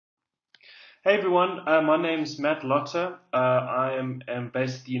Hey everyone, my name's Matt Lotter. I am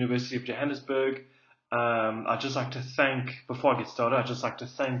based at the University of Johannesburg. I'd just like to thank, before I get started, I'd just like to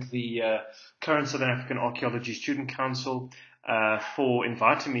thank the current Southern African Archaeology Student Council for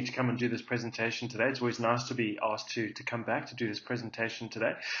inviting me to come and do this presentation today. It's always nice to be asked to come back to do this presentation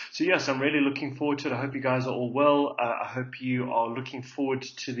today. So yes, I'm really looking forward to it. I hope you guys are all well. I hope you are looking forward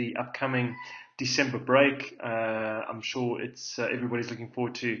to the upcoming December break. I'm sure it's everybody's looking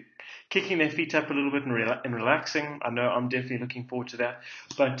forward to kicking their feet up a little bit and relaxing. I know I'm definitely looking forward to that.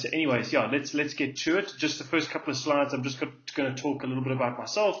 But anyways, yeah, let's get to it. Just the first couple of slides, I'm just going to talk a little bit about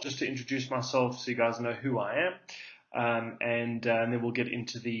myself, just to introduce myself so you guys know who I am. And then we'll get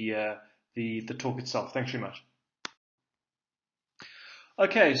into the talk itself. Thanks very much.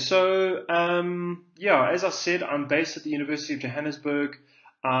 Okay, so yeah, as I said, I'm based at the University of Johannesburg.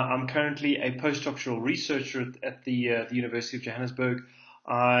 I'm currently a postdoctoral researcher at the University of Johannesburg.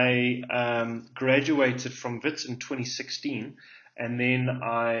 I graduated from WITS in 2016, and then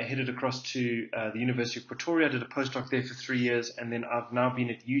I headed across to the University of Pretoria. I did a postdoc there for 3 years, and then I've now been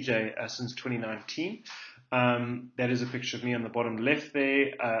at UJ since 2019. That is a picture of me on the bottom left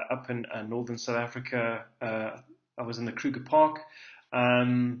there, up in northern South Africa. I was in the Kruger Park.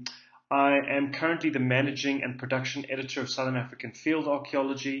 I am currently the managing and production editor of Southern African Field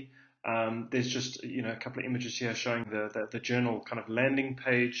Archaeology. There's just a couple of images here showing the journal kind of landing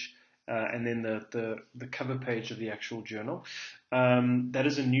page, and then the cover page of the actual journal. That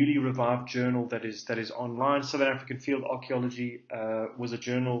is a newly revived journal that is online. Southern African Field Archaeology was a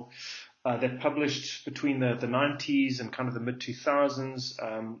journal that published between the 90s and kind of the mid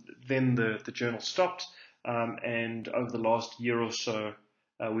 2000s. Then the journal stopped, and over the last year or so,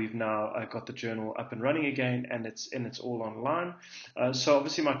 we've now got the journal up and running again, and it's all online. So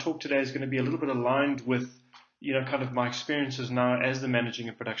obviously my talk today is going to be a little bit aligned with kind of my experiences now as the managing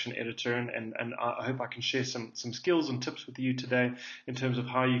and production editor, and I hope I can share some skills and tips with you today in terms of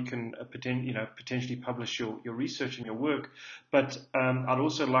how you can potentially publish your research and your work. But I'd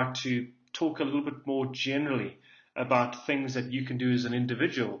also like to talk a little bit more generally about things that you can do as an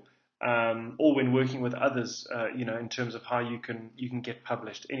individual, or when working with others, in terms of how you can get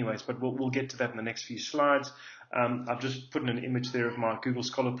published. Anyways, but we'll get to that in the next few slides. I've just put in an image there of my Google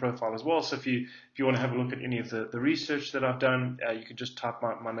Scholar profile as well. So if you want to have a look at any of the research that I've done, you can just type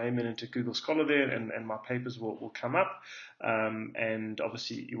my name into Google Scholar there, and my papers will come up. And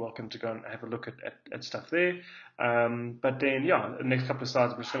obviously you're welcome to go and have a look at stuff there. But then, yeah, the next couple of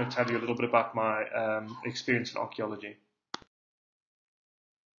slides, I'm just going to tell you a little bit about my experience in archaeology.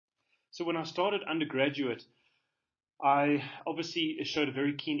 So when I started undergraduate, I obviously showed a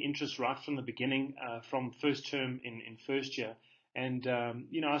very keen interest right from the beginning, from first term in first year. And,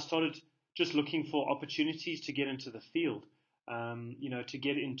 I started just looking for opportunities to get into the field, to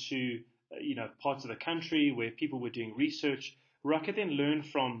get into, parts of the country where people were doing research, where I could then learn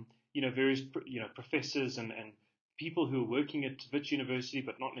from, various, professors and people who are working at Wits University,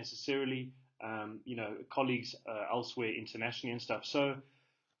 but not necessarily, colleagues elsewhere internationally and stuff. So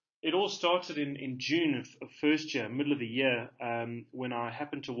it all started in June of first year, middle of the year, when I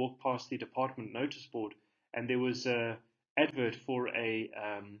happened to walk past the department notice board, and there was a advert for a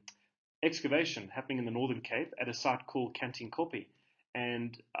excavation happening in the Northern Cape at a site called Kantinkopi,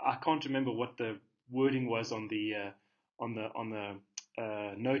 and I can't remember what the wording was on the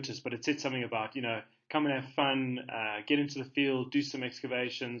notice, but it said something about come and have fun, get into the field, do some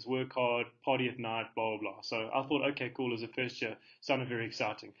excavations, work hard, party at night, blah, blah, blah. So I thought, okay, cool, as a first year, sounded very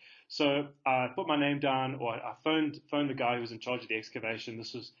exciting. So I put my name down, or I phoned the guy who was in charge of the excavation.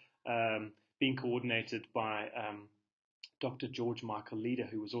 This was being coordinated by Dr. George Michael Leader,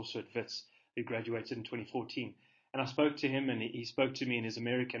 who was also at WITS, who graduated in 2014. And I spoke to him, and he spoke to me in his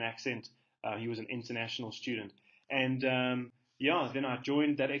American accent. He was an international student. And then I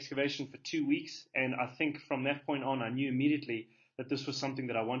joined that excavation for 2 weeks, and I think from that point on, I knew immediately that this was something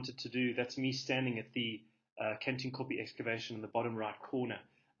that I wanted to do. That's me standing at the Kantinkopi excavation in the bottom right corner,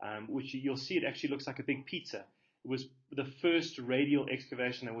 which you'll see it actually looks like a big pizza. It was the first radial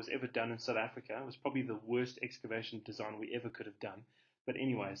excavation that was ever done in South Africa. It was probably the worst excavation design we ever could have done. But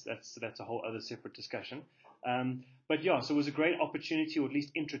anyways, that's a whole other separate discussion. But yeah, so it was a great opportunity, or at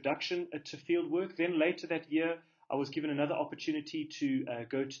least introduction to field work. Then later that year, I was given another opportunity to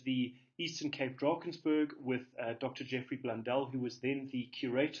go to the Eastern Cape Drakensberg with Dr. Jeffrey Blundell, who was then the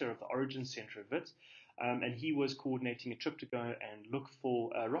curator of the Origin Center of WITS, and he was coordinating a trip to go and look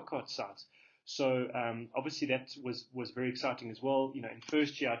for rock art sites. So obviously that was very exciting as well. In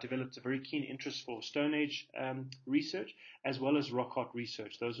first year, I developed a very keen interest for Stone Age research as well as rock art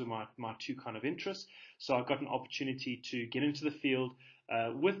research. Those were my two kind of interests. So I got an opportunity to get into the field,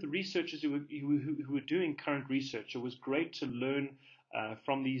 with the researchers who were doing current research. It was great to learn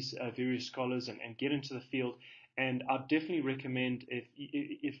from these various scholars and get into the field. And I definitely recommend,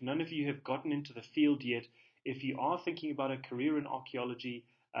 if none of you have gotten into the field yet, if you are thinking about a career in archaeology,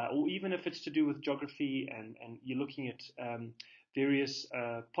 or even if it's to do with geography and you're looking at various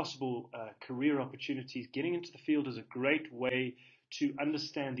possible career opportunities, getting into the field is a great way to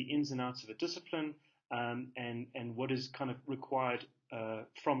understand the ins and outs of a discipline, and what is kind of required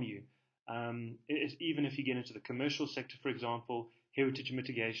from you. Even if you get into the commercial sector, for example, heritage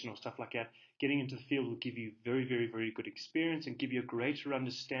mitigation or stuff like that, getting into the field will give you very, very, very good experience and give you a greater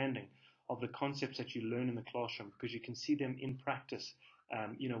understanding of the concepts that you learn in the classroom, because you can see them in practice,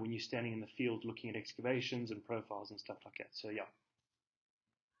 when you're standing in the field looking at excavations and profiles and stuff like that. So yeah.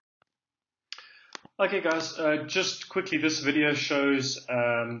 Okay guys, just quickly, this video shows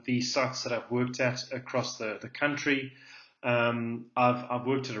the sites that I've worked at across the country. I've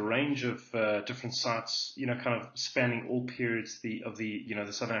worked at a range of different sites, kind of spanning all periods of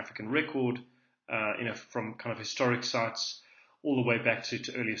the Southern African record, from kind of historic sites all the way back to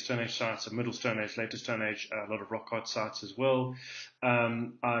earlier Stone Age sites, so Middle Stone Age, later Stone Age, a lot of rock art sites as well.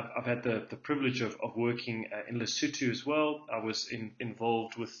 I've had the privilege of working in Lesotho as well. I was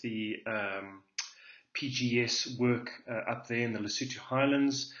involved with the PGS work up there in the Lesotho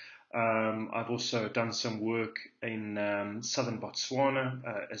Highlands. I've also done some work in southern Botswana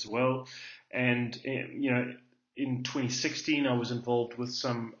as well. And, in 2016, I was involved with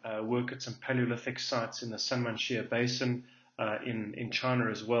some work at some Paleolithic sites in the Sanmenxia Basin in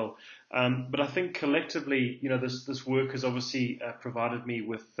China as well. But I think collectively, this work has obviously provided me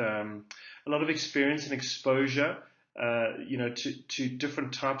with a lot of experience and exposure, to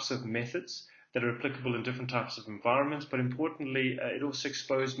different types of methods that are applicable in different types of environments. But importantly, it also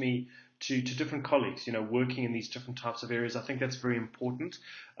exposed me to different colleagues, working in these different types of areas. I think that's very important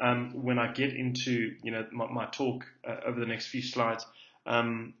when I get into, my talk over the next few slides.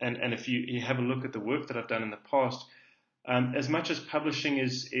 And if you have a look at the work that I've done in the past, as much as publishing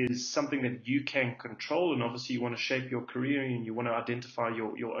is something that you can control, and obviously you want to shape your career and you want to identify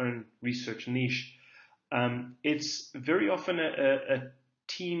your own research niche, it's very often a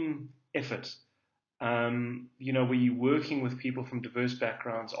team effort, where you're working with people from diverse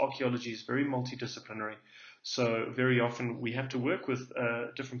backgrounds. Archaeology is very multidisciplinary, so very often we have to work with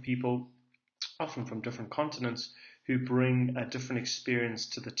different people, often from different continents, who bring a different experience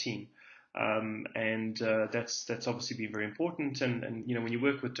to the team. That's obviously been very important. And when you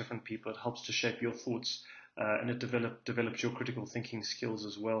work with different people, it helps to shape your thoughts, and it develops your critical thinking skills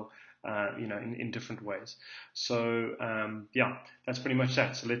as well, in different ways. So yeah, that's pretty much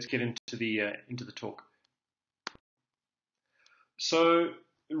that. So let's get into the talk. So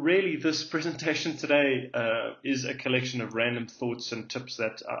really, this presentation today is a collection of random thoughts and tips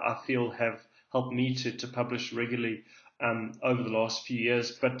that I feel have helped me to publish regularly over the last few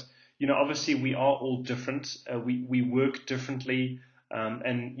years. But obviously we are all different. We work differently.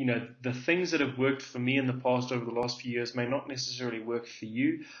 And the things that have worked for me in the past over the last few years may not necessarily work for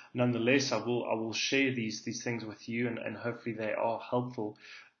you. Nonetheless, I will share these things with you, and hopefully they are helpful.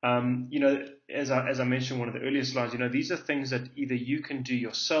 As I mentioned in one of the earlier slides, these are things that either you can do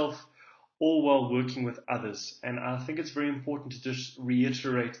yourself or while working with others. And I think it's very important to just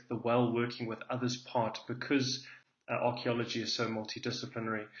reiterate the while working with others part, because archaeology is so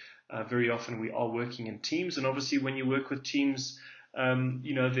multidisciplinary. Very often we are working in teams, and obviously when you work with teams,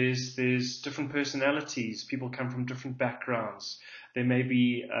 there's different personalities. People come from different backgrounds. There may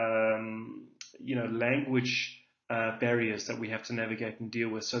be, language barriers that we have to navigate and deal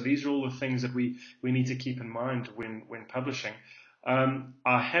with. So these are all the things that we need to keep in mind when publishing.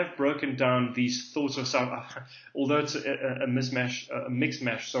 I have broken down these thoughts, although it's a mixed mash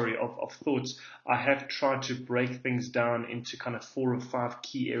of thoughts. I have tried to break things down into kind of 4 or 5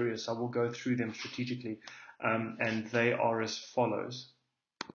 key areas. I will go through them strategically, and they are as follows.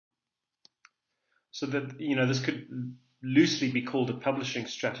 So that this could loosely be called a publishing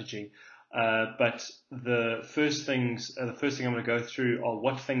strategy, but the first thing I'm going to go through are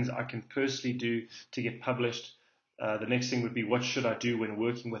what things I can personally do to get published. The next thing would be, what should I do when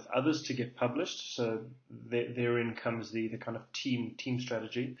working with others to get published? So therein comes the kind of team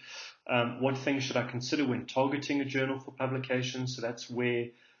strategy. What things should I consider when targeting a journal for publication? So that's where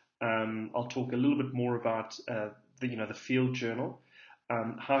I'll talk a little bit more about the field journal.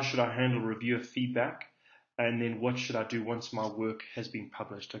 How should I handle reviewer feedback? And then what should I do once my work has been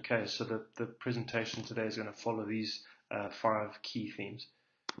published? Okay, so the presentation today is going to follow these 5 key themes.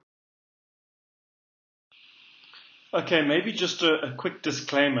 Okay, maybe just a quick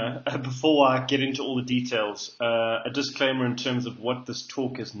disclaimer before I get into all the details. A disclaimer in terms of what this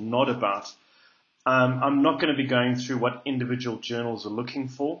talk is not about. I'm not going to be going through what individual journals are looking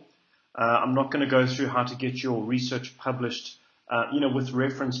for. I'm not going to go through how to get your research published, with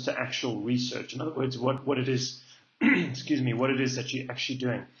reference to actual research. In other words, what it is, excuse me, what it is that you're actually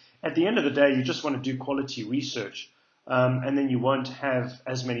doing. At the end of the day, you just want to do quality research. And then you won't have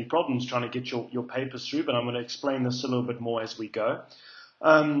as many problems trying to get your papers through, but I'm going to explain this a little bit more as we go.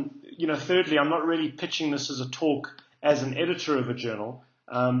 Thirdly, I'm not really pitching this as a talk as an editor of a journal.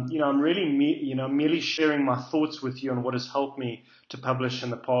 I'm really merely sharing my thoughts with you on what has helped me to publish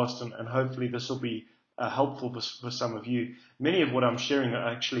in the past, and hopefully this will be helpful for some of you. Many of what I'm sharing are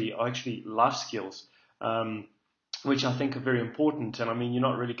actually life skills, which I think are very important. And I mean, you're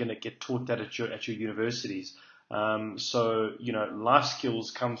not really going to get taught that at your universities. Life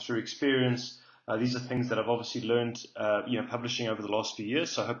skills come through experience. These are things that I've obviously learned, publishing over the last few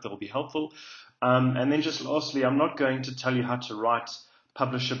years, so I hope that will be helpful. And then just lastly, I'm not going to tell you how to write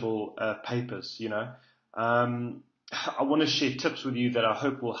publishable papers, I want to share tips with you that I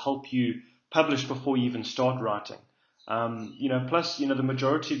hope will help you publish before you even start writing. Plus, the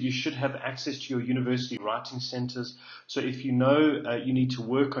majority of you should have access to your university writing centers. So if you know you need to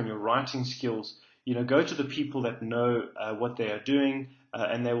work on your writing skills, go to the people that know what they are doing,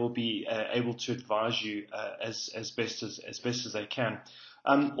 and they will be able to advise you as best as they can.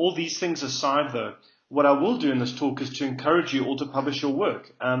 All these things aside, though, what I will do in this talk is to encourage you all to publish your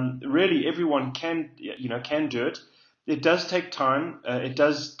work. Really, everyone can do it. It does take time. It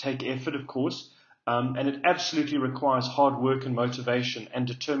does take effort, of course, and it absolutely requires hard work and motivation and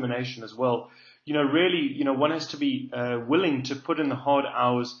determination as well. One has to be willing to put in the hard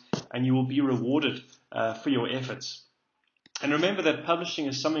hours, and you will be rewarded for your efforts. And remember that publishing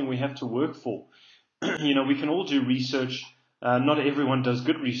is something we have to work for. We can all do research. Not everyone does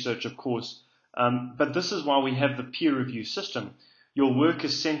good research, of course, but this is why we have the peer review system. Your work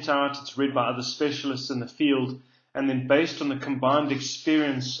is sent out, it's read by other specialists in the field, and then based on the combined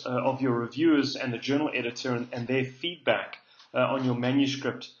experience of your reviewers and the journal editor and their feedback on your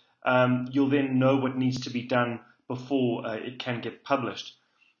manuscript, you'll then know what needs to be done before it can get published.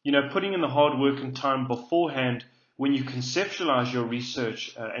 Putting in the hard work and time beforehand when you conceptualize your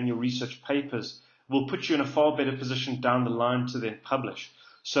research and your research papers will put you in a far better position down the line to then publish.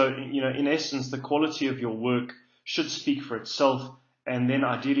 So, in essence, the quality of your work should speak for itself, and then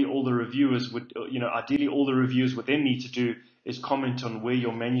ideally all the reviewers would then need to do is comment on where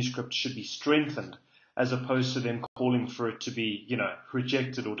your manuscript should be strengthened, as opposed to then calling for it to be,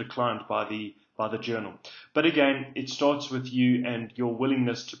 rejected or declined by the journal. But again, it starts with you and your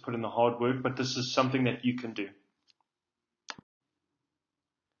willingness to put in the hard work, but this is something that you can do.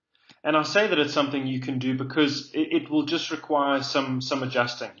 And I say that it's something you can do because it will just require some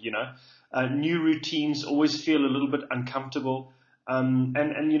adjusting, New routines always feel a little bit uncomfortable. And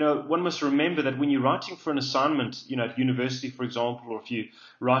one must remember that when you're writing for an assignment, at university, for example, or if you're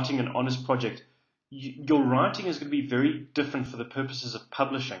writing an honors project, your writing is going to be very different for the purposes of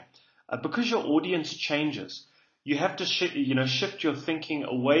publishing. Because your audience changes, you have to shift your thinking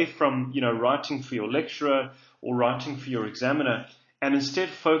away from, writing for your lecturer or writing for your examiner, and instead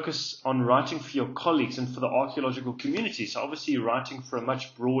focus on writing for your colleagues and for the archaeological community. So obviously you're writing for a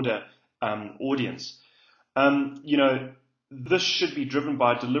much broader audience. This should be driven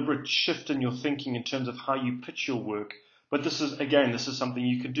by a deliberate shift in your thinking in terms of how you pitch your work. But this is something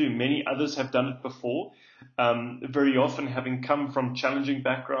you can do. Many others have done it before, very often having come from challenging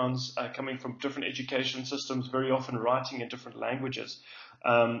backgrounds, coming from different education systems, very often writing in different languages.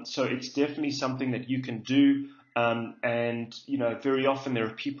 So it's definitely something that you can do. Very often there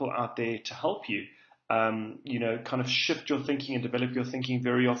are people out there to help you, kind of shift your thinking and develop your thinking.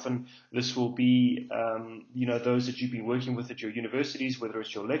 Very often this will be, those that you've been working with at your universities, whether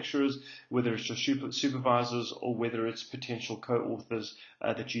it's your lecturers, whether it's your supervisors, or whether it's potential co-authors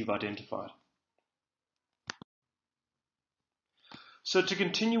that you've identified. So to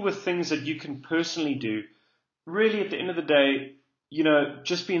continue with things that you can personally do, really at the end of the day,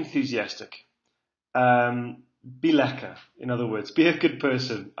 just be enthusiastic. Be lekker, in other words. Be a good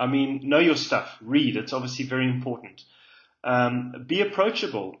person. I mean, know your stuff. Read. It's obviously very important. Be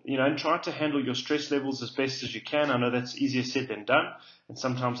approachable, and try to handle your stress levels as best as you can. I know that's easier said than done, and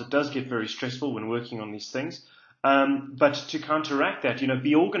sometimes it does get very stressful when working on these things. But to counteract that,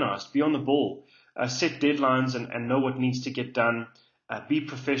 be organized, be on the ball, set deadlines and know what needs to get done. Be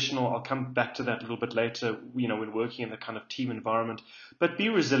professional. I'll come back to that a little bit later, when working in the kind of team environment. But be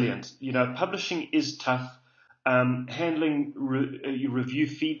resilient. Publishing is tough. Handling your review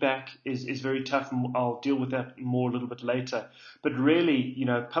feedback is very tough. I'll deal with that more a little bit later. But really,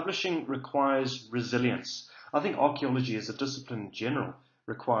 publishing requires resilience. I think archaeology as a discipline in general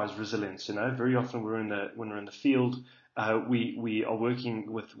requires resilience. Very often when we're in the field, we are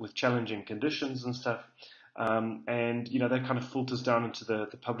working with challenging conditions and stuff. And that kind of filters down into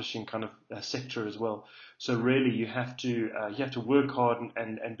the publishing kind of sector as well. So really, you have to work hard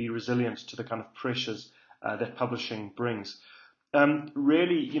and be resilient to the kind of pressures that publishing brings.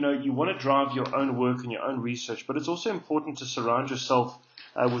 Really, you want to drive your own work and your own research, but it's also important to surround yourself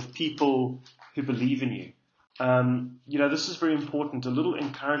with people who believe in you. This is very important. A little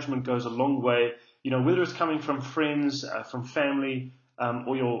encouragement goes a long way. Whether it's coming from friends, from family,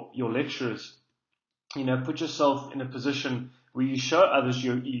 or your lecturers. Put yourself in a position where you show others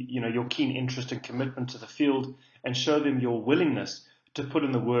your keen interest and commitment to the field, and show them your willingness to put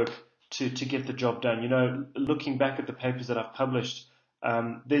in the work to get the job done. Looking back at the papers that I've published,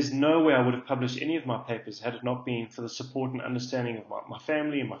 there's no way I would have published any of my papers had it not been for the support and understanding of my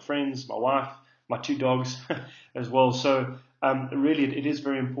family and my friends, my wife, my 2 dogs as well. So really, it is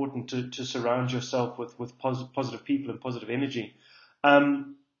very important to surround yourself with positive people and positive energy.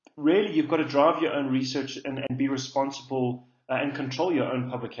 Really, you've got to drive your own research and be responsible and control your own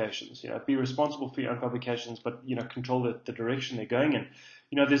publications. Be responsible for your own publications, but control the direction they're going in.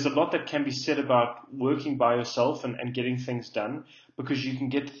 There's a lot that can be said about working by yourself and getting things done, because you can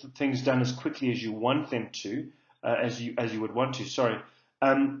get things done as quickly as you want them to, as you would want to. Sorry.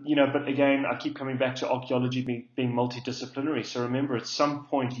 But again, I keep coming back to archaeology being multidisciplinary. So remember, at some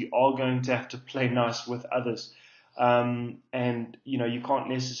point, you are going to have to play nice with others. And you can't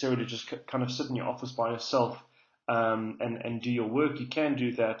necessarily just kind of sit in your office by yourself and do your work. You can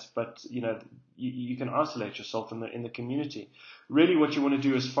do that, but you can isolate yourself in the community. Really, what you want to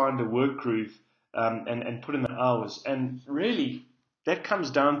do is find a work groove and put in the hours. And really, that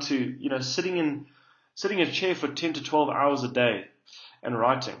comes down to sitting in a chair for 10 to 12 hours a day and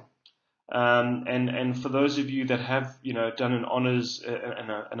writing. And for those of you that have done an honors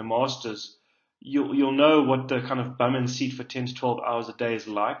and a master's, you'll know what the kind of bum and seat for 10 to 12 hours a day is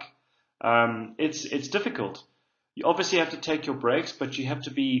like. It's difficult. You obviously have to take your breaks, but you have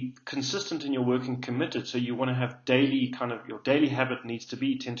to be consistent in your work and committed. So you want to have your daily habit needs to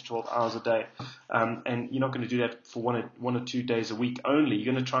be 10 to 12 hours a day. And you're not going to do that for one or 2 days a week only.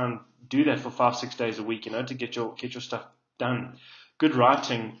 You're going to try and do that for 5-6 days a week, to get your stuff done. Good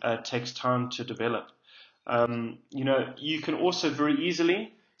writing takes time to develop. You can also very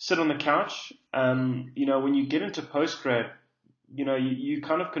easily sit on the couch. When you get into postgrad, you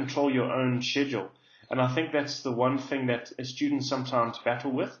kind of control your own schedule. And I think that's the one thing that students sometimes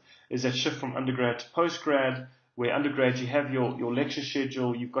battle with, is that shift from undergrad to postgrad, where undergrad you have your lecture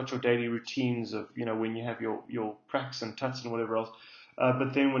schedule, you've got your daily routines of, when you have your pracs and tuts and whatever else.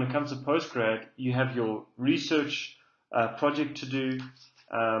 But then when it comes to postgrad, you have your research project to do,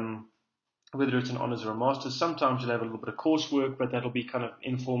 whether it's an honors or a master's. Sometimes you'll have a little bit of coursework, but that'll be kind of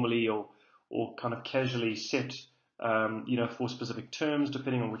informally or kind of casually set, for specific terms,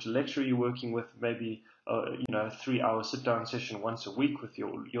 depending on which lecturer you're working with. Maybe, a 3-hour sit-down session once a week with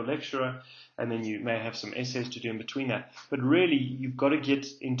your lecturer, and then you may have some essays to do in between that. But really, you've got to get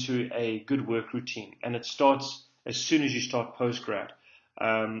into a good work routine, and it starts as soon as you start postgrad.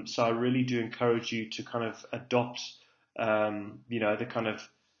 So I really do encourage you to kind of adopt, the kind of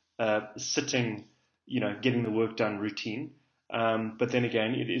sitting, getting the work done routine. But then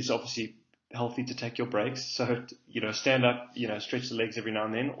again, it is obviously healthy to take your breaks. So, stand up, stretch the legs every now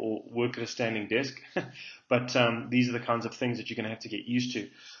and then, or work at a standing desk. But these are the kinds of things that you're going to have to get used to.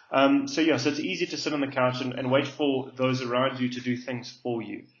 So it's easy to sit on the couch and wait for those around you to do things for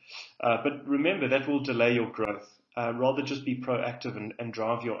you. But remember, that will delay your growth. Rather just be proactive and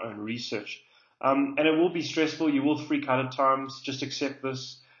drive your own research. And it will be stressful. You will freak out at times. Just accept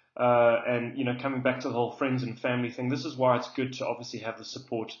this. And coming back to the whole friends and family thing, this is why it's good to obviously have the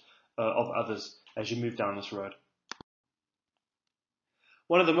support of others as you move down this road.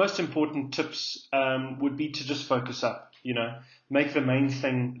 One of the most important tips would be to just focus up, make the main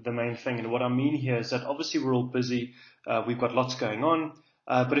thing the main thing. And what I mean here is that obviously we're all busy, we've got lots going on,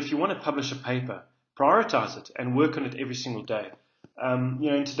 but if you want to publish a paper, prioritize it and work on it every single day.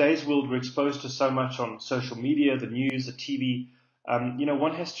 In today's world, we're exposed to so much on social media, the news, the TV.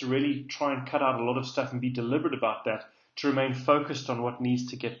 One has to really try and cut out a lot of stuff and be deliberate about that to remain focused on what needs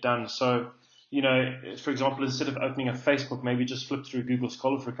to get done. So, for example, instead of opening up Facebook, maybe just flip through Google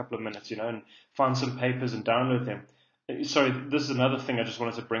Scholar for a couple of minutes, and find some papers and download them. Sorry, this is another thing I just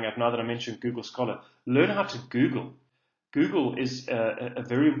wanted to bring up now that I mentioned Google Scholar. Learn how to Google. Google is a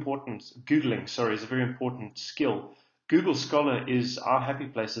very important, Googling, sorry, is a very important skill. Google Scholar is our happy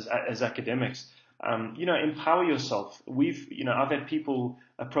place as academics. Empower yourself. I've had people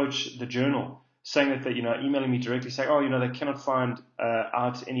approach the journal saying that they, emailing me directly saying, oh, they cannot find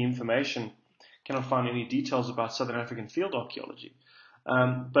out any information, cannot find any details about Southern African field archaeology.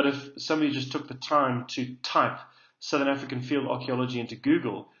 But if somebody just took the time to type Southern African field archaeology into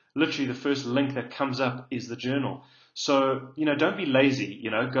Google, literally the first link that comes up is the journal. So, don't be lazy,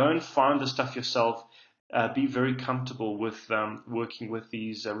 go and find the stuff yourself. Be very comfortable with working with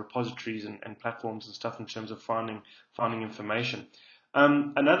these repositories and platforms and stuff in terms of finding information.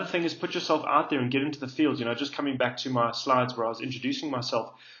 Another thing is put yourself out there and get into the field. Just coming back to my slides where I was introducing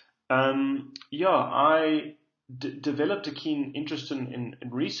myself. I developed a keen interest in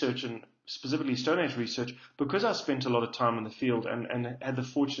research, and specifically Stone Age research, because I spent a lot of time in the field and had the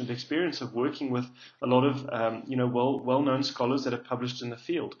fortunate experience of working with a lot of well-known scholars that have published in the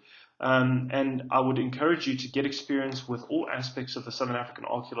field. And I would encourage you to get experience with all aspects of the Southern African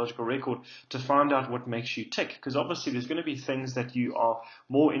archaeological record to find out what makes you tick, because obviously there's going to be things that you are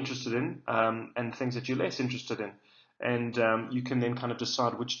more interested in and things that you're less interested in. And you can then kind of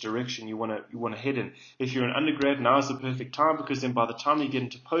decide which direction you want to head in. If you're an undergrad, now is the perfect time, because then by the time you get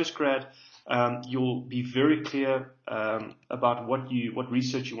into postgrad, you'll be very clear about what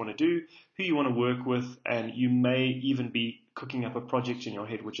research you want to do, who you want to work with, and you may even be cooking up a project in your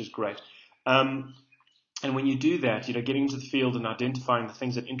head, which is great. And when you do that, getting into the field and identifying the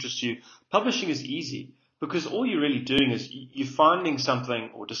things that interest you, publishing is easy, because all you're really doing is you're finding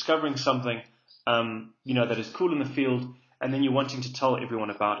something or discovering something that is cool in the field, and then you're wanting to tell everyone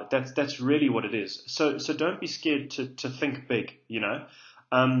about it. That's really what it is. So don't be scared to think big.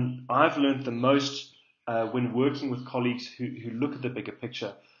 I've learned the most when working with colleagues who look at the bigger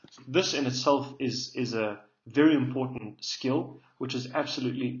picture. This in itself is a very important skill, which is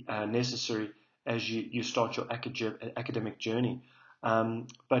absolutely necessary as you start your academic journey.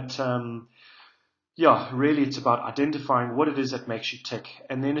 Really it's about identifying what it is that makes you tick,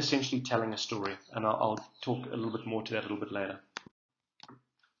 and then essentially telling a story. And I'll talk a little bit more to that a little bit later.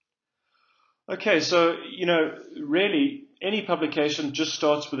 Okay, so, really any publication just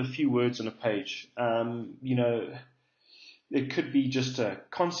starts with a few words on a page. It could be just a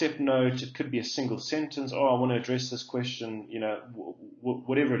concept note. It could be a single sentence. Oh, I want to address this question,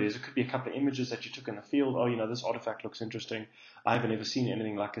 whatever it is. It could be a couple of images that you took in the field. Oh, this artifact looks interesting. I haven't ever seen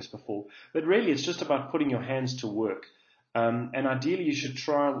anything like this before. But really, it's just about putting your hands to work. And ideally, you should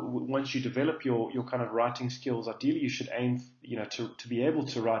try, once you develop your kind of writing skills, ideally you should aim, to be able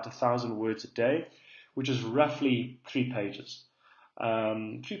to write 1,000 words a day, which is roughly 3 pages.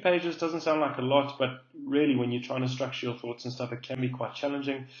 3 pages doesn't sound like a lot, but really when you're trying to structure your thoughts and stuff, it can be quite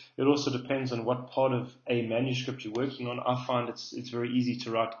challenging. It also depends on what part of a manuscript you're working on. I find it's very easy to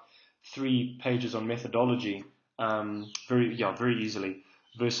write 3 pages on methodology very easily,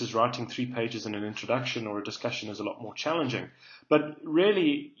 versus writing 3 pages in an introduction or a discussion is a lot more challenging. But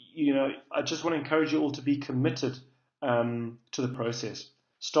really, I just want to encourage you all to be committed to the process,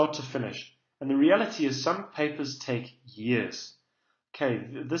 start to finish. And the reality is some papers take years. Okay,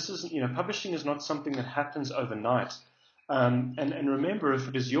 this is, publishing is not something that happens overnight. And remember, if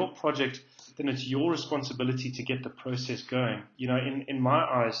it is your project, then it's your responsibility to get the process going. In my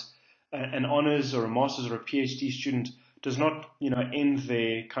eyes, an honors or a master's or a PhD student does not, end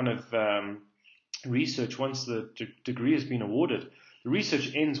their kind of research once the degree has been awarded. The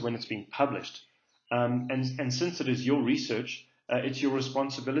research ends when it's being published. And since it is your research, it's your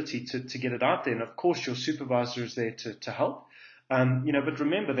responsibility to get it out there. And of course, your supervisor is there to help. But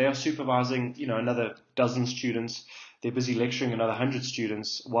remember, they are supervising, another dozen students. They're busy lecturing another 100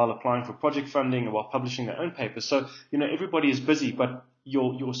 students while applying for project funding and while publishing their own papers. So, everybody is busy, but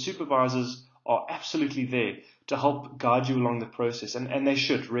your supervisors are absolutely there to help guide you along the process. And they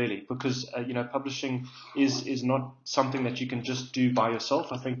should, really, because, publishing is not something that you can just do by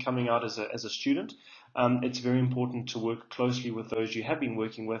yourself. I think coming out as a student, it's very important to work closely with those you have been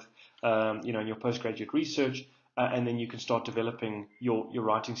working with, in your postgraduate research. And then you can start developing your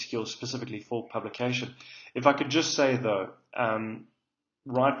writing skills specifically for publication. If I could just say, though,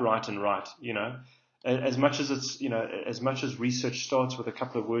 write. As much as it's, as much as research starts with a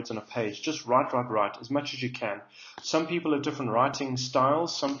couple of words on a page, just write as much as you can. Some people have different writing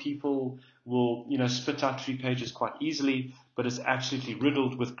styles. Some people will, spit out 3 pages quite easily, but it's absolutely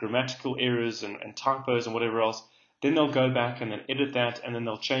riddled with grammatical errors and typos and whatever else. Then they'll go back and then edit that, and then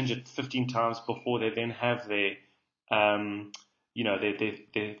they'll change it 15 times before they then have their final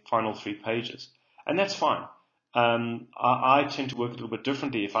 3 pages. And that's fine. I tend to work a little bit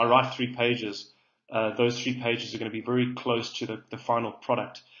differently. If I write 3 pages, those 3 pages are going to be very close to the final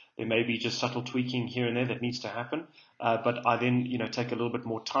product. There may be just subtle tweaking here and there that needs to happen, but I then take a little bit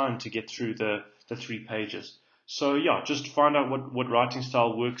more time to get through the 3 pages. So yeah, just find out what writing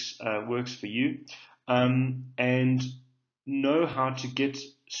style works for you, and know how to get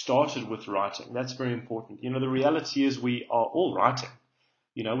started with writing. That's very important. The reality is we are all writing.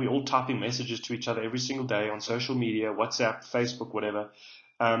 We're all typing messages to each other every single day on social media, WhatsApp, Facebook, whatever.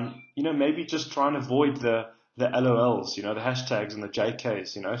 Maybe just try and avoid the LOLs, the hashtags and the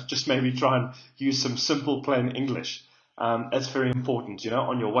JKs, just maybe try and use some simple plain English. That's very important,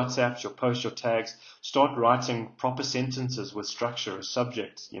 on your WhatsApps, your posts, your tags. Start writing proper sentences with structure,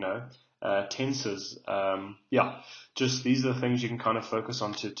 subjects, tenses. Just these are the things you can kind of focus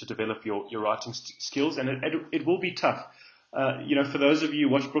on to develop your writing skills, and it will be tough. For those of you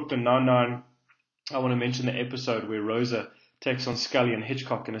who watch Brooklyn Nine-Nine, I want to mention the episode where Rosa takes on Scully and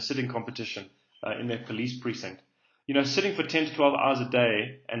Hitchcock in a sitting competition in their police precinct. Sitting for 10 to 12 hours a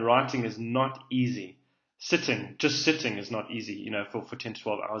day and writing is not easy. Just sitting is not easy, for 10 to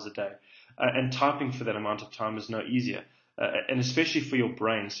 12 hours a day. And typing for that amount of time is no easier. And especially for your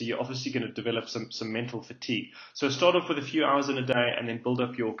brain. So you're obviously going to develop some mental fatigue. So start off with a few hours in a day and then build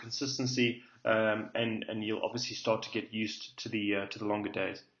up your consistency, and you'll obviously start to get used to the longer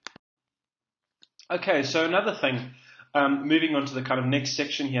days. Okay, so another thing, moving on to the kind of next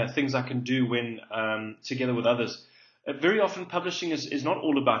section here, things I can do when together with others. Very often publishing is not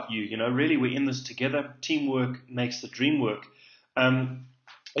all about you. Really we're in this together. Teamwork makes the dream work.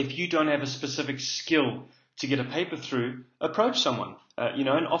 If you don't have a specific skill to get a paper through, approach someone,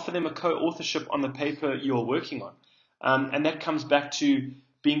 and offer them a co-authorship on the paper you're working on. And that comes back to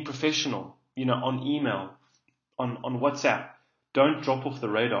being professional, on email, on WhatsApp. Don't drop off the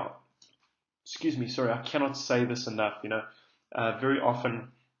radar. Excuse me, sorry, I cannot say this enough. Very often,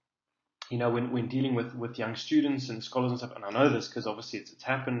 when dealing with young students and scholars and stuff, and I know this because obviously it's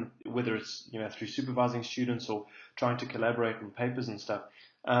happened, whether it's, through supervising students or trying to collaborate on papers and stuff.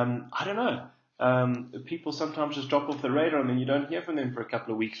 I don't know. People sometimes just drop off the radar and then you don't hear from them for a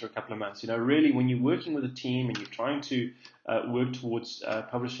couple of weeks or a couple of months. Really, when you're working with a team and you're trying to work towards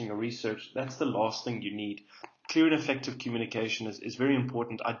publishing a research, that's the last thing you need. Clear and effective communication is very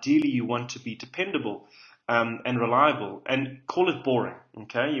important. Ideally, you want to be dependable and reliable, and call it boring.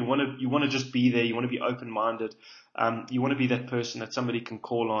 Okay, you want to just be there. You want to be open-minded. You want to be that person that somebody can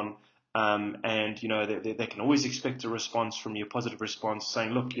call on. And they can always expect a response from you, a positive response,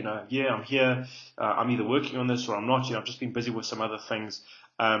 saying, look, yeah, I'm here, I'm either working on this or I'm not, I've just been busy with some other things.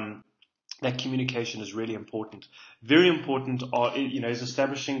 That communication is really important. Very important is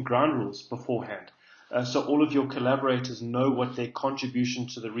establishing ground rules beforehand. So all of your collaborators know what their contribution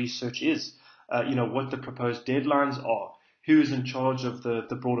to the research is, what the proposed deadlines are, who is in charge of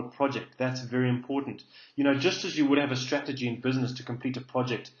the broader project. That's very important. Just as you would have a strategy in business to complete a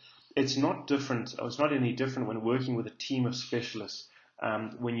project, it's not different, or it's not any different when working with a team of specialists,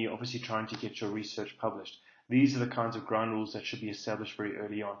 when you're obviously trying to get your research published. These are the kinds of ground rules that should be established very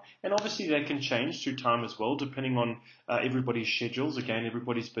early on. And obviously they can change through time as well, depending on everybody's schedules. Again,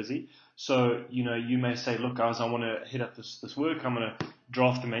 everybody's busy. So, you may say, look, guys, I want to hit up this work. I'm going to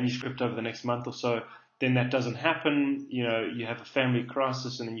draft the manuscript over the next month or so. Then that doesn't happen. You have a family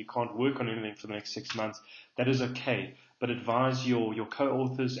crisis and then you can't work on anything for the next 6 months. That is okay. But advise your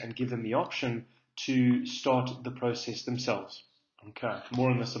co-authors and give them the option to start the process themselves. Okay, more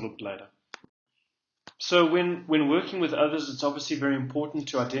on this a little bit later. So when working with others, it's obviously very important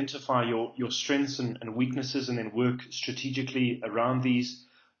to identify your strengths and weaknesses and then work strategically around these.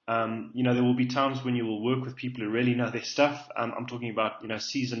 There will be times when you will work with people who really know their stuff. I'm talking about,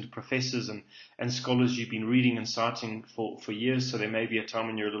 seasoned professors and scholars you've been reading and citing for years. So there may be a time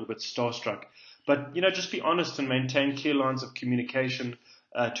when you're a little bit starstruck. But, just be honest and maintain clear lines of communication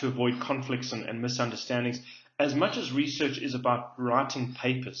to avoid conflicts and misunderstandings. As much as research is about writing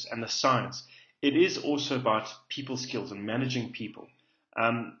papers and the science, it is also about people skills and managing people.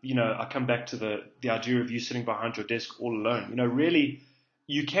 I come back to the idea of you sitting behind your desk all alone. Really,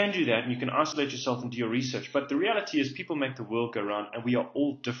 you can do that and you can isolate yourself and do your research. But the reality is people make the world go round and we are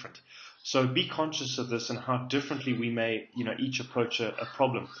all different. So be conscious of this and how differently we may, each approach a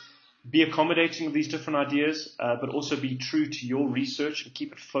problem. Be accommodating of these different ideas, but also be true to your research and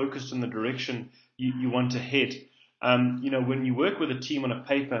keep it focused in the direction you want to head. When you work with a team on a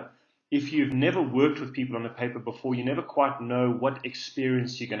paper, if you've never worked with people on a paper before, you never quite know what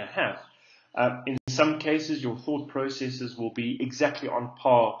experience you're going to have. In some cases, your thought processes will be exactly on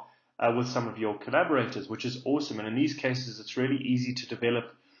par with some of your collaborators, which is awesome. And in these cases, it's really easy to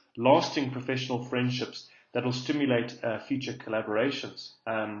develop lasting professional friendships that will stimulate future collaborations.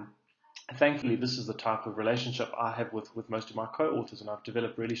 Thankfully, this is the type of relationship I have with most of my co-authors, and I've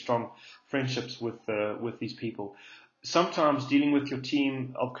developed really strong friendships with these people. Sometimes dealing with your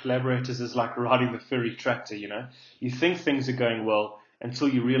team of collaborators is like riding the ferry tractor, you know. You think things are going well until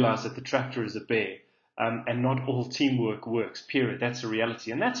you realize that the tractor is a bear, and not all teamwork works, period. That's a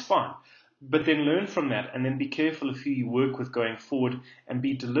reality, and that's fine. But then learn from that, and then be careful of who you work with going forward, and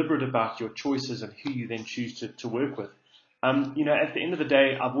be deliberate about your choices and who you then choose to work with. At the end of the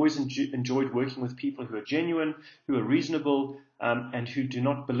day, I've always enjoyed working with people who are genuine, who are reasonable, and who do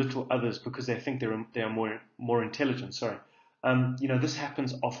not belittle others because they think they are more intelligent. Sorry. This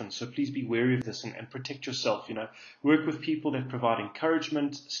happens often, so please be wary of this and protect yourself. Work with people that provide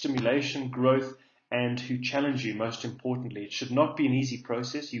encouragement, stimulation, growth, and who challenge you. Most importantly, it should not be an easy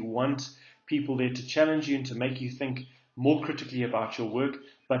process. You want people there to challenge you and to make you think more critically about your work,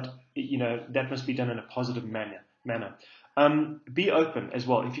 but that must be done in a positive manner. Be open as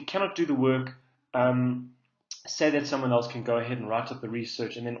well. If you cannot do the work, say that someone else can go ahead and write up the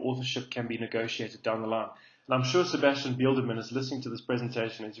research, and then authorship can be negotiated down the line. And I'm sure Sebastian Bielderman is listening to this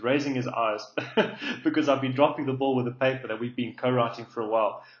presentation. He's raising his eyes because I've been dropping the ball with a paper that we've been co-writing for a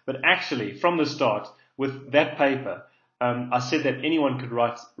while. But actually, from the start, with that paper, I said that anyone could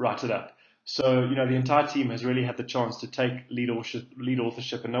write it up. So, the entire team has really had the chance to take lead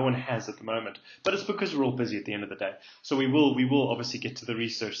authorship, and no one has at the moment. But it's because we're all busy at the end of the day. So we will obviously get to the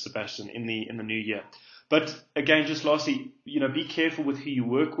research, Sebastian, in the new year. But again, just lastly, be careful with who you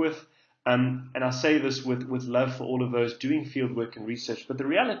work with. And I say this with love for all of those doing field work and research. But the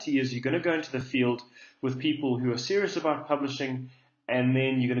reality is you're going to go into the field with people who are serious about publishing, and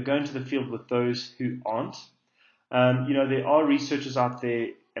then you're going to go into the field with those who aren't. There are researchers out there,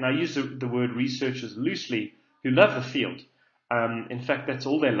 and I use the word researchers loosely, who love the field. In fact, that's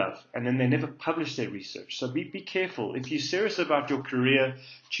all they love. And then they never publish their research. So be careful. If you're serious about your career,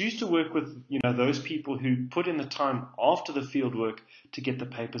 choose to work with those people who put in the time after the field work to get the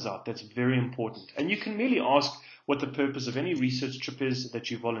papers out. That's very important. And you can merely ask what the purpose of any research trip is that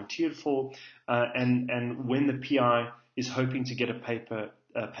you volunteered for, and when the PI is hoping to get a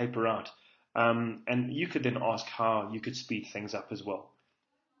paper out. And you could then ask how you could speed things up as well.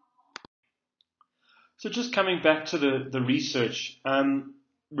 So just coming back to the research,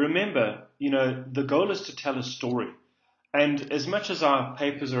 remember, the goal is to tell a story. And as much as our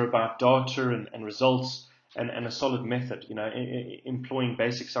papers are about data and results and a solid method, employing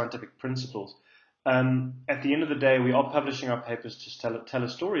basic scientific principles, at the end of the day, we are publishing our papers to tell a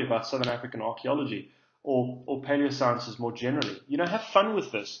story about Southern African archaeology or paleosciences more generally. Have fun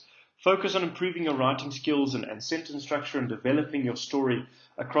with this. Focus on improving your writing skills and sentence structure and developing your story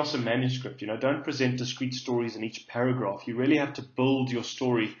across a manuscript. Don't present discrete stories in each paragraph. You really have to build your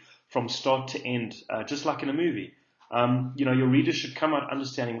story from start to end, just like in a movie. Your readers should come out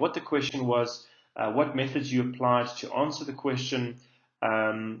understanding what the question was, what methods you applied to answer the question,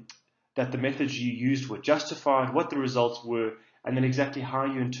 that the methods you used were justified, what the results were, and then exactly how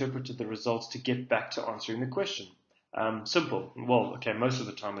you interpreted the results to get back to answering the question. Simple. Well, okay, most of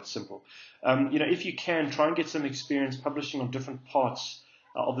the time it's simple. If you can, try and get some experience publishing on different parts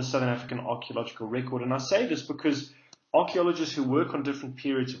of the Southern African archaeological record. And I say this because archaeologists who work on different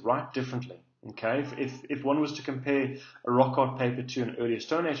periods write differently. Okay, if one was to compare a rock art paper to an earlier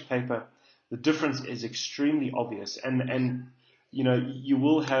Stone Age paper, the difference is extremely obvious. And you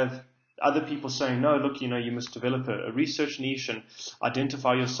will have other people saying, no, look, you must develop a research niche and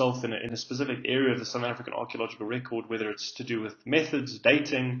identify yourself in a specific area of the Southern African archaeological record, whether it's to do with methods,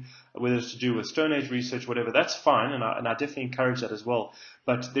 dating, whether it's to do with Stone Age research, whatever. That's fine, and I definitely encourage that as well.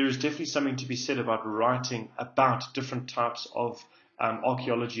 But there is definitely something to be said about writing about different types of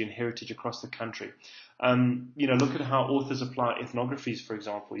archaeology and heritage across the country. Look at how authors apply ethnographies, for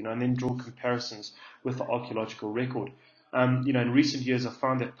example, and then draw comparisons with the archaeological record. In recent years, I've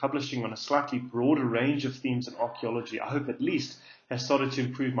found that publishing on a slightly broader range of themes in archaeology, I hope at least, has started to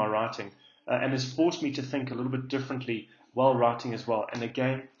improve my writing and has forced me to think a little bit differently while writing as well. And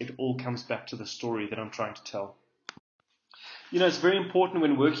again, it all comes back to the story that I'm trying to tell. It's very important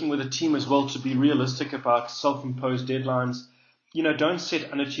when working with a team as well to be realistic about self-imposed deadlines. Don't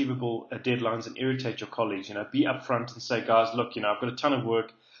set unachievable deadlines and irritate your colleagues. Be upfront and say, guys, look, I've got a ton of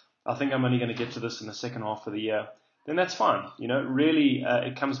work. I think I'm only going to get to this in the second half of the year. Then that's fine. Really,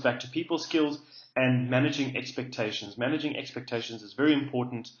 it comes back to people skills and managing expectations. Managing expectations is very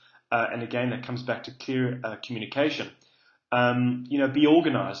important. And again, that comes back to clear communication. Be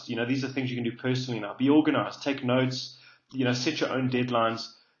organized. These are things you can do personally now. Be organized. Take notes. Set your own deadlines.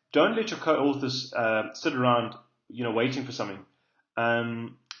 Don't let your co-authors sit around, waiting for something.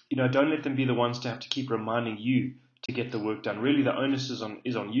 Don't let them be the ones to have to keep reminding you to get the work done. Really, the onus is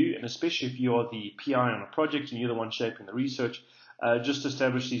on you, and especially if you are the PI on a project and you're the one shaping the research, just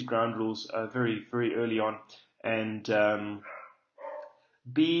establish these ground rules very, very early on, and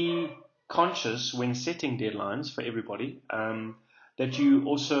be conscious when setting deadlines for everybody that you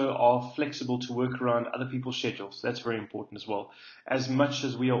also are flexible to work around other people's schedules. That's very important as well. As much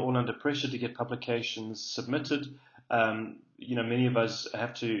as we are all under pressure to get publications submitted, many of us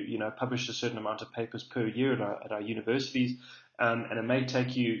have to, publish a certain amount of papers per year at our universities, and it may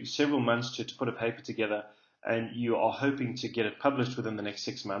take you several months to put a paper together, and you are hoping to get it published within the next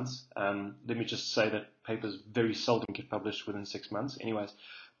 6 months. Let me just say that papers very seldom get published within 6 months anyways.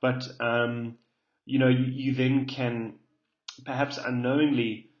 But, you then can perhaps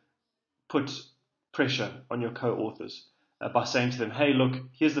unknowingly put pressure on your co-authors by saying to them, hey, look,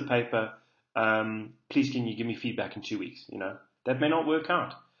 here's the paper. Please can you give me feedback in 2 weeks? That may not work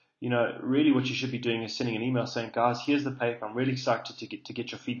out. Really what you should be doing is sending an email saying, guys, here's the paper. I'm really excited to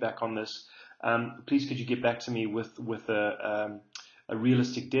get your feedback on this. Please could you get back to me with a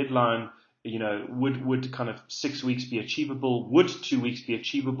realistic deadline? Would kind of 6 weeks be achievable? Would 2 weeks be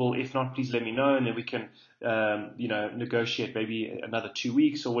achievable? If not, please let me know, and then we can, negotiate maybe another 2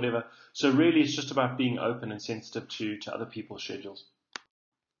 weeks or whatever. So really, it's just about being open and sensitive to other people's schedules.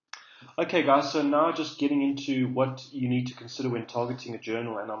 Okay, guys. So now just getting into what you need to consider when targeting a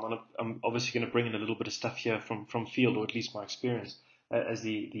journal, and I'm obviously going to bring in a little bit of stuff here from field, or at least my experience as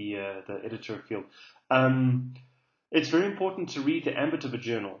the editor of field. It's very important to read the ambit of a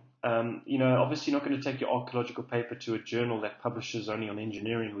journal. Obviously you're not going to take your archaeological paper to a journal that publishes only on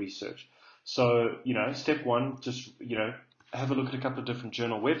engineering research. So, step one, just, have a look at a couple of different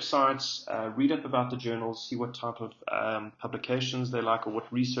journal websites, read up about the journals, see what type of publications they like or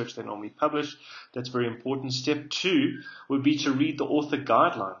what research they normally publish. That's very important. Step two would be to read the author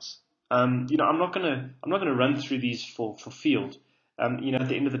guidelines. I'm not going to run through these for field. At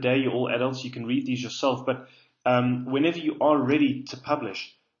the end of the day, you're all adults, you can read these yourself, but whenever you are ready to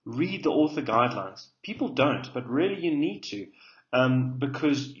publish, read the author guidelines. People don't, but really you need to,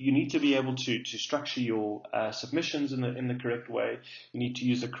 because you need to be able to structure your submissions in the correct way. You need to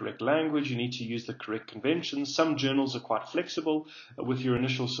use the correct language. You need to use the correct conventions. Some journals are quite flexible with your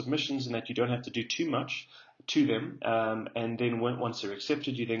initial submissions in that you don't have to do too much to them, and then once they're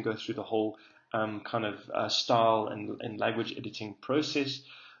accepted, you then go through the whole style and language editing process.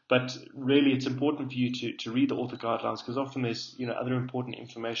 But really, it's important for you to read the author guidelines, because often there's other important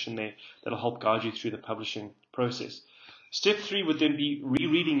information there that'll help guide you through the publishing process. Step three would then be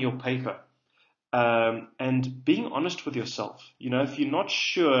rereading your paper and being honest with yourself. If you're not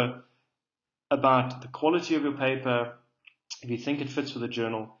sure about the quality of your paper, if you think it fits with a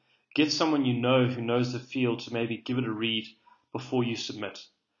journal, get someone who knows the field to maybe give it a read before you submit.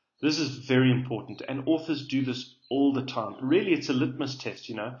 This is very important, and authors do this all the time. Really, it's a litmus test,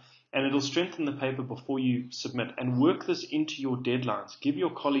 and it'll strengthen the paper before you submit, and work this into your deadlines. Give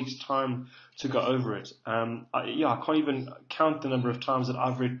your colleagues time to go over it. I can't even count the number of times that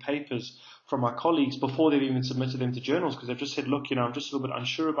I've read papers from my colleagues before they've even submitted them to journals, because they've just said, look, I'm just a little bit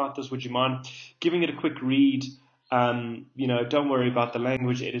unsure about this. Would you mind giving it a quick read? Don't worry about the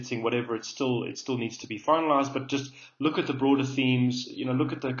language editing, whatever. It still needs to be finalized, but just look at the broader themes.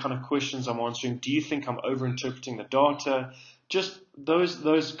 Look at the kind of questions I'm answering. Do you think I'm overinterpreting the data? Just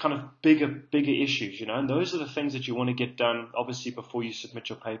those kind of bigger issues, and those are the things that you want to get done, obviously, before you submit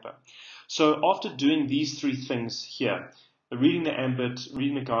your paper. So after doing these three things here, reading the ambit,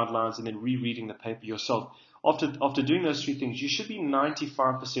 reading the guidelines, and then rereading the paper yourself, after doing those three things, you should be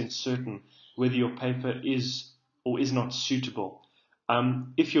 95% certain whether your paper is or is not suitable.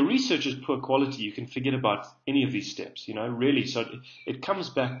 If your research is poor quality, you can forget about any of these steps, really. So it comes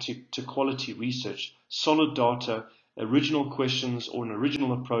back to quality research, solid data, original questions or an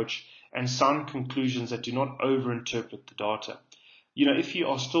original approach, and sound conclusions that do not overinterpret the data. If you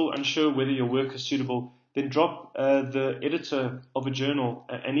are still unsure whether your work is suitable, then drop the editor of a journal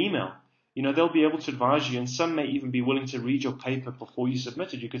an email. They'll be able to advise you, and some may even be willing to read your paper before you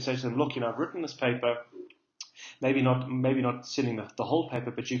submit it. You could say to them, look, I've written this paper. Maybe not sending the whole paper,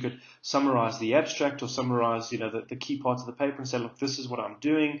 but you could summarize the abstract or summarize, the key parts of the paper and say, look, this is what I'm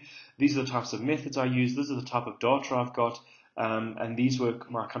doing. These are the types of methods I use. This is the type of data I've got. And these were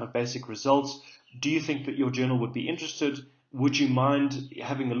my kind of basic results. Do you think that your journal would be interested? Would you mind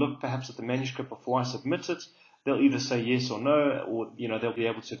having a look perhaps at the manuscript before I submit it? They'll either say yes or no, or, they'll be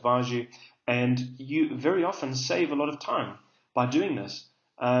able to advise you. And you very often save a lot of time by doing this.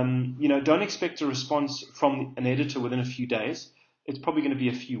 Don't expect a response from an editor within a few days. it's probably going to be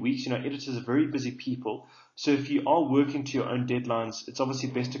a few weeks. Editors are very busy people. So if you are working to your own deadlines, it's obviously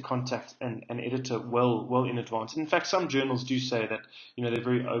best to contact an editor well in advance. In fact, some journals do say that, they're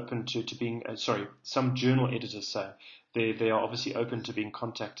very open to being, some journal editors say they are obviously open to being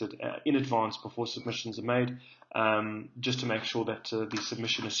contacted in advance before submissions are made, just to make sure that the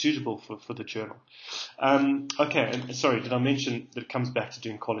submission is suitable for the journal. Okay, and sorry, did I mention that it comes back to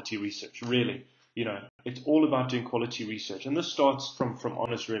doing quality research? Really, it's all about doing quality research, and this starts from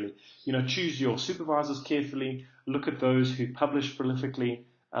honors, really. Choose your supervisors carefully, look at those who publish prolifically,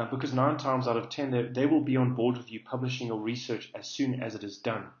 because 9 times out of 10, they will be on board with you publishing your research as soon as it is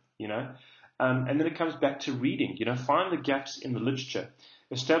done, and then it comes back to reading, find the gaps in the literature,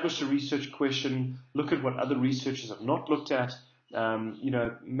 establish a research question, look at what other researchers have not looked at,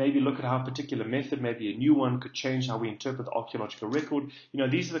 maybe look at how a particular method, maybe a new one, could change how we interpret the archaeological record.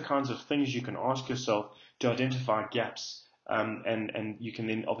 These are the kinds of things you can ask yourself to identify gaps, and you can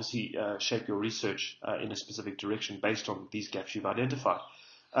then obviously shape your research in a specific direction based on these gaps you've identified.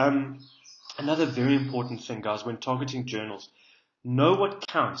 Another very important thing, guys, when targeting journals, know what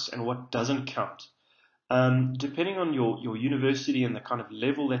counts and what doesn't count. Depending on your university and the kind of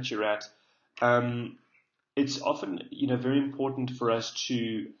level that you're at, it's often, very important for us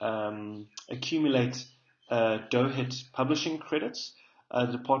to accumulate DOHET publishing credits. The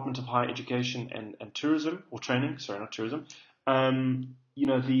Department of Higher Education and Tourism, or Training, sorry, not tourism.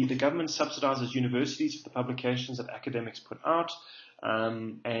 The government subsidizes universities for the publications that academics put out,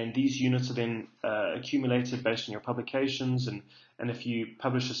 and these units are then accumulated based on your publications, and if you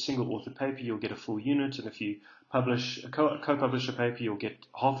publish a single author paper, you'll get a full unit, and if you publish a co-publish a paper, you'll get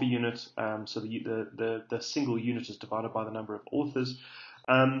half a unit, so the single unit is divided by the number of authors.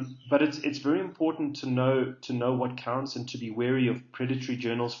 But it's very important to know what counts and to be wary of predatory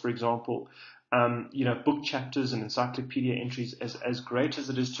journals, for example. Book chapters and encyclopedia entries, as great as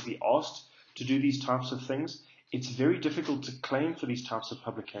it is to be asked to do these types of things, it's very difficult to claim for these types of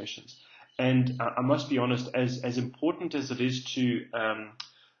publications. And I must be honest, as important as it is to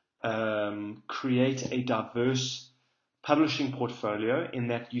create a diverse publishing portfolio, in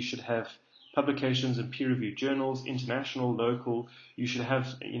that you should have publications in peer-reviewed journals, international, local, you should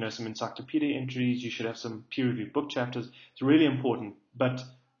have some encyclopedia entries, you should have some peer-reviewed book chapters. It's really important, but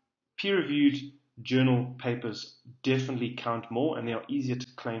peer-reviewed journal papers definitely count more, and they are easier to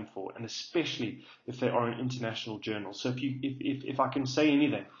claim for, and especially if they are an international journal. So if I can say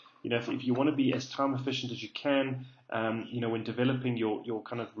anything, if you want to be as time efficient as you can, when developing your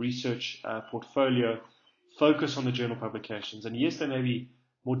kind of research portfolio, focus on the journal publications. And yes, they may be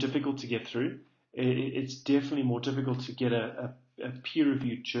more difficult to get through. It's definitely more difficult to get a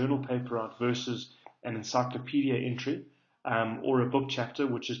peer-reviewed journal paper out versus an encyclopedia entry, or a book chapter,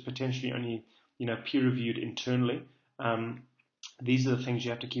 which is potentially only peer-reviewed internally. These are the things you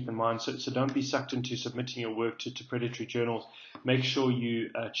have to keep in mind. So don't be sucked into submitting your work to predatory journals. Make sure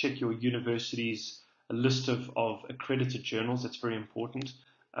you check your university's list of accredited journals. That's very important.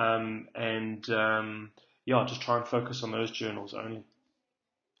 Just try and focus on those journals only.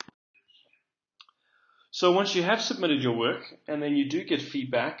 So once you have submitted your work, and then you do get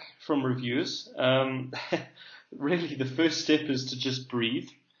feedback from reviewers, really the first step is to just breathe,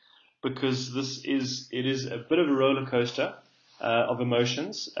 because it is a bit of a roller coaster of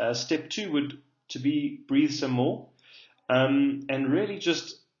emotions. Step 2 would to be breathe some more, and really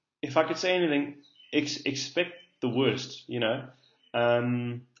just, if I could say anything, expect the worst.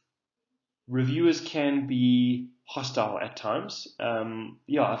 Reviewers can be hostile at times.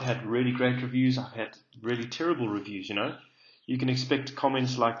 I've had really great reviews. I've had really terrible reviews. You can expect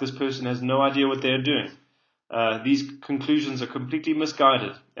comments like, "This person has no idea what they're doing. These conclusions are completely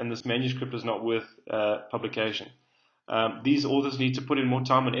misguided, and this manuscript is not worth publication. These authors need to put in more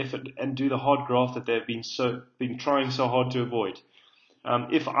time and effort and do the hard graft that they've been trying so hard to avoid.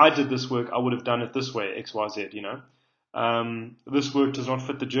 If I did this work, I would have done it this way, X, Y, Z, This work does not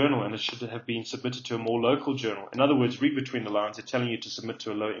fit the journal, and it should have been submitted to a more local journal." In other words, read between the lines. They're telling you to submit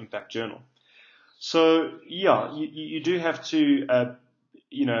to a low-impact journal. So, you do have to,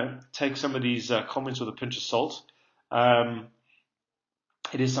 take some of these comments with a pinch of salt.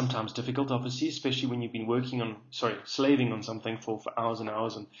 It is sometimes difficult, obviously, especially when you've been slaving on something for hours and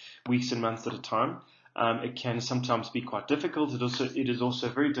hours and weeks and months at a time. It can sometimes be quite difficult. It is also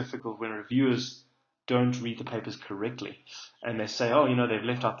very difficult when reviewers don't read the papers correctly, and they say, they've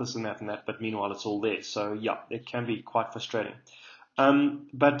left out this and that, but meanwhile it's all there. So it can be quite frustrating.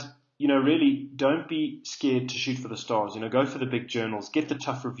 But really don't be scared to shoot for the stars. Go for the big journals, get the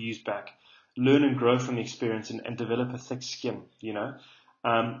tough reviews back, learn and grow from the experience, and develop a thick skin.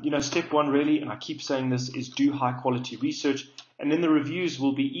 Step 1 really, and I keep saying this, is do high quality research And then the reviews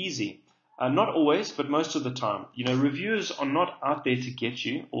will be easy. Not always, but most of the time. Reviewers are not out there to get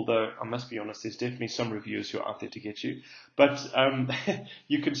you, although I must be honest, there's definitely some reviewers who are out there to get you. But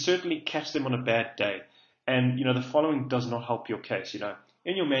you can certainly catch them on a bad day. And, the following does not help your case.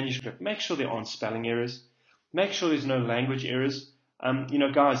 In your manuscript, make sure there aren't spelling errors. Make sure there's no language errors.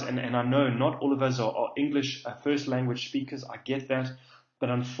 Guys, and I know not all of us are English first language speakers. I get that.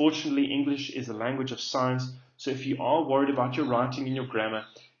 But unfortunately, English is a language of science. So if you are worried about your writing and your grammar,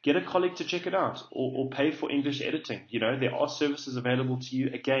 get a colleague to check it out, or pay for English editing. There are services available to you.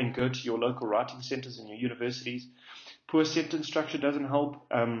 Again, go to your local writing centers in your universities. Poor sentence structure doesn't help.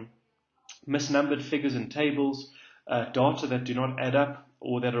 Misnumbered figures and tables, data that do not add up,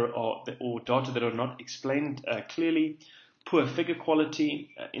 or data that are not explained clearly. Poor figure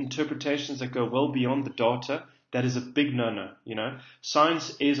quality, interpretations that go well beyond the data. That is a big no-no.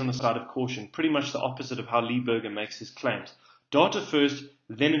 Science is on the side of caution, pretty much the opposite of how Lieberger makes his claims. Data first,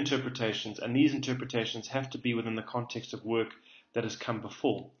 then interpretations, and these interpretations have to be within the context of work that has come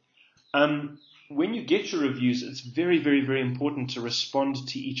before. When you get your reviews, it's very, very, very important to respond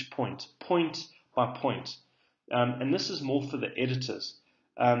to each point by point. And this is more for the editors,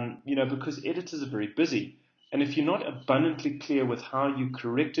 because editors are very busy. And if you're not abundantly clear with how you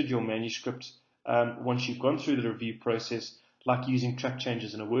corrected your manuscript once you've gone through the review process, like using track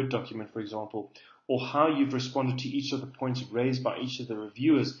changes in a Word document, for example, or how you've responded to each of the points raised by each of the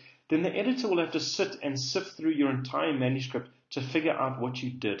reviewers, then the editor will have to sit and sift through your entire manuscript to figure out what you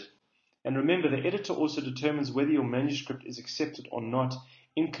did. And remember, the editor also determines whether your manuscript is accepted or not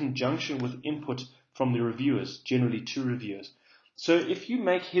in conjunction with input from the reviewers, generally 2 reviewers. So if you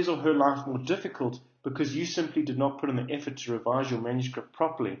make his or her life more difficult because you simply did not put in the effort to revise your manuscript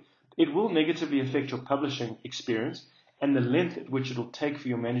properly, it will negatively affect your publishing experience and the length at which it will take for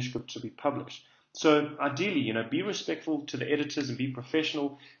your manuscript to be published. So ideally, be respectful to the editors and be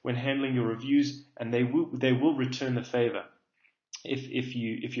professional when handling your reviews, and they will return the favor if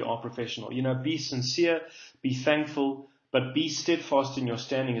you are professional. Be sincere, be thankful, but be steadfast in your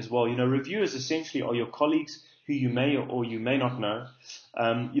standing as well. Reviewers essentially are your colleagues who you may or you may not know.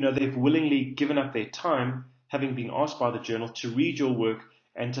 They've willingly given up their time, having been asked by the journal, to read your work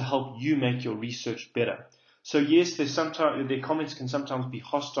and to help you make your research better. So yes, their comments can sometimes be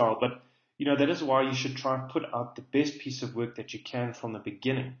hostile, but that is why you should try and put out the best piece of work that you can from the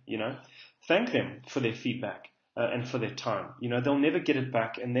beginning. Thank them for their feedback and for their time. They'll never get it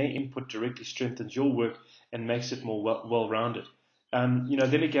back, and their input directly strengthens your work and makes it more well-rounded.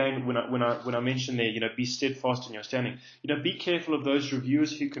 Then again, when I mention there, be steadfast in your standing. Be careful of those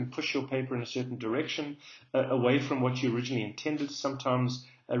reviewers who can push your paper in a certain direction away from what you originally intended. Sometimes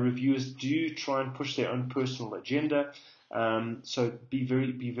reviewers do try and push their own personal agenda. So be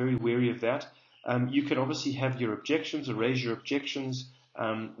very wary of that. You can obviously have your objections or raise your objections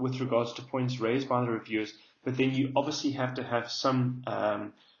with regards to points raised by the reviewers, but then you obviously have to have some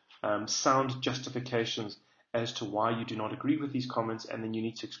sound justifications as to why you do not agree with these comments, and then you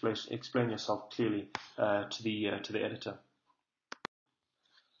need to explain yourself clearly to the editor.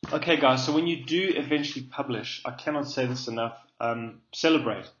 Okay, guys, so when you do eventually publish, I cannot say this enough,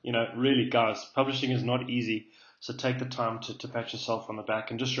 celebrate. Really, guys, publishing is not easy, so take the time to pat yourself on the back,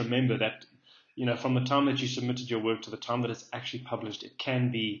 and just remember that, from the time that you submitted your work to the time that it's actually published, it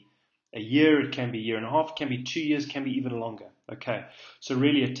can be a year, it can be a year and a half, it can be 2 years, it can be even longer. Okay, so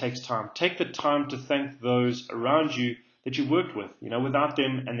really it takes time. Take the time to thank those around you that you worked with. Without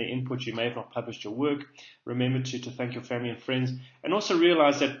them and their input, you may have not published your work. Remember to thank your family and friends, and also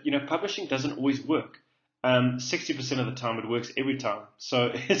realize that publishing doesn't always work. 60% of the time it works every time.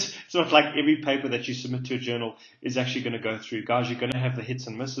 So it's not like every paper that you submit to a journal is actually going to go through. Guys, you're going to have the hits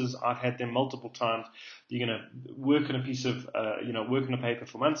and misses. I've had them multiple times. You're going to work on a piece of, work on a paper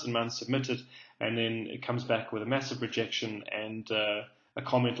for months and months, submit it, and then it comes back with a massive rejection and a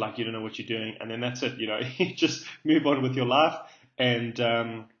comment like you don't know what you're doing, and then that's it. You just move on with your life and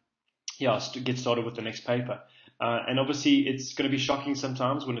get started with the next paper. And obviously, it's going to be shocking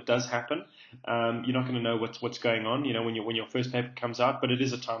sometimes when it does happen. You're not going to know what's going on, when your first paper comes out, but it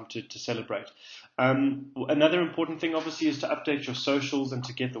is a time to celebrate. Another important thing, obviously, is to update your socials and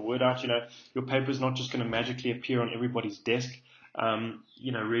to get the word out. Your paper is not just going to magically appear on everybody's desk.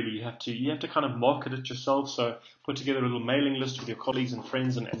 Really, you have to kind of market it yourself. So put together a little mailing list with your colleagues and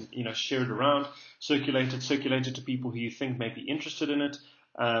friends, and share it around, circulate it to people who you think may be interested in it.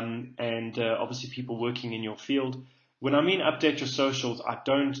 And obviously people working in your field. When I mean update your socials, I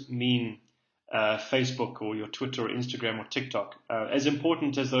don't mean Facebook or your Twitter or Instagram or TikTok. As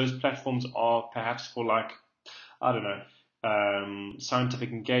important as those platforms are perhaps for scientific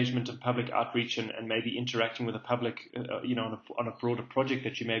engagement and public outreach, and maybe interacting with the public, on a broader project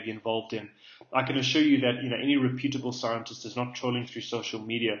that you may be involved in. I can assure you that any reputable scientist is not trolling through social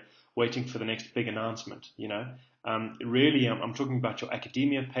media waiting for the next big announcement. Really, I'm talking about your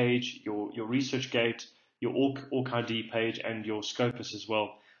academia page, your ResearchGate, your OrcID page, and your Scopus as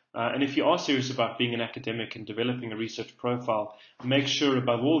well. And if you are serious about being an academic and developing a research profile, make sure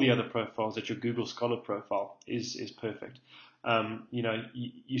above all the other profiles that your Google Scholar profile is perfect.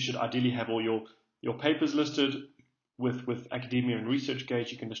 You should ideally have all your papers listed with academia and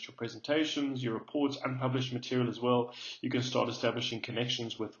ResearchGate. You can list your presentations, your reports, unpublished material as well. You can start establishing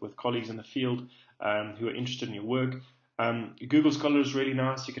connections with colleagues in the field who are interested in your work. Google Scholar is really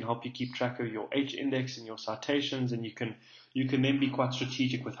nice. It can help you keep track of your H-index and your citations, and you can then be quite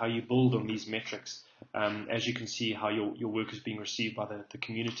strategic with how you build on these metrics, as you can see how your work is being received by the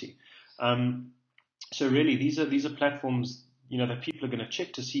community. So really, these are platforms that people are going to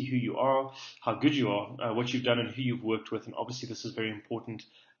check to see who you are, how good you are, what you've done, and who you've worked with. And obviously, this is very important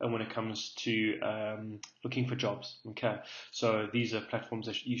when it comes to looking for jobs. Okay, so these are platforms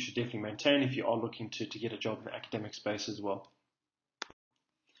that you should definitely maintain if you are looking to get a job in the academic space as well.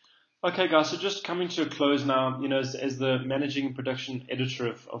 Okay, guys, so just coming to a close now, as the managing and production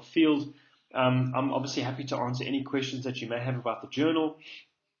editor of Field, I'm obviously happy to answer any questions that you may have about the journal.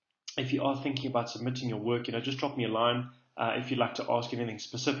 If you are thinking about submitting your work, just drop me a line. If you'd like to ask anything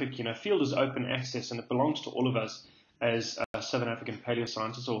specific, Field is open access, and it belongs to all of us as Southern African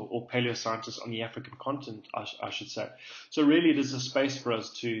paleoscientists or paleoscientists on the African continent, I should say. So really, it is a space for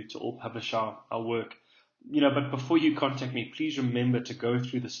us to all publish our work. But before you contact me, please remember to go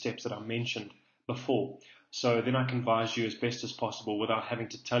through the steps that I mentioned before. So then I can advise you as best as possible without having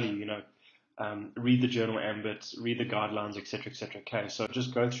to tell you, read the journal ambit, read the guidelines, etc., etc. Okay, so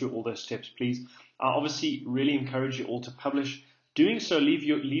just go through all those steps, please. I obviously really encourage you all to publish. Doing so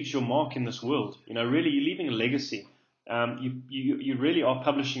leaves your mark in this world. Really, you're leaving a legacy. You really are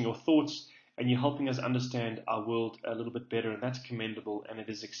publishing your thoughts, and you're helping us understand our world a little bit better, and that's commendable, and it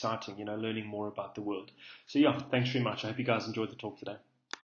is exciting, learning more about the world. So yeah, thanks very much. I hope you guys enjoyed the talk today.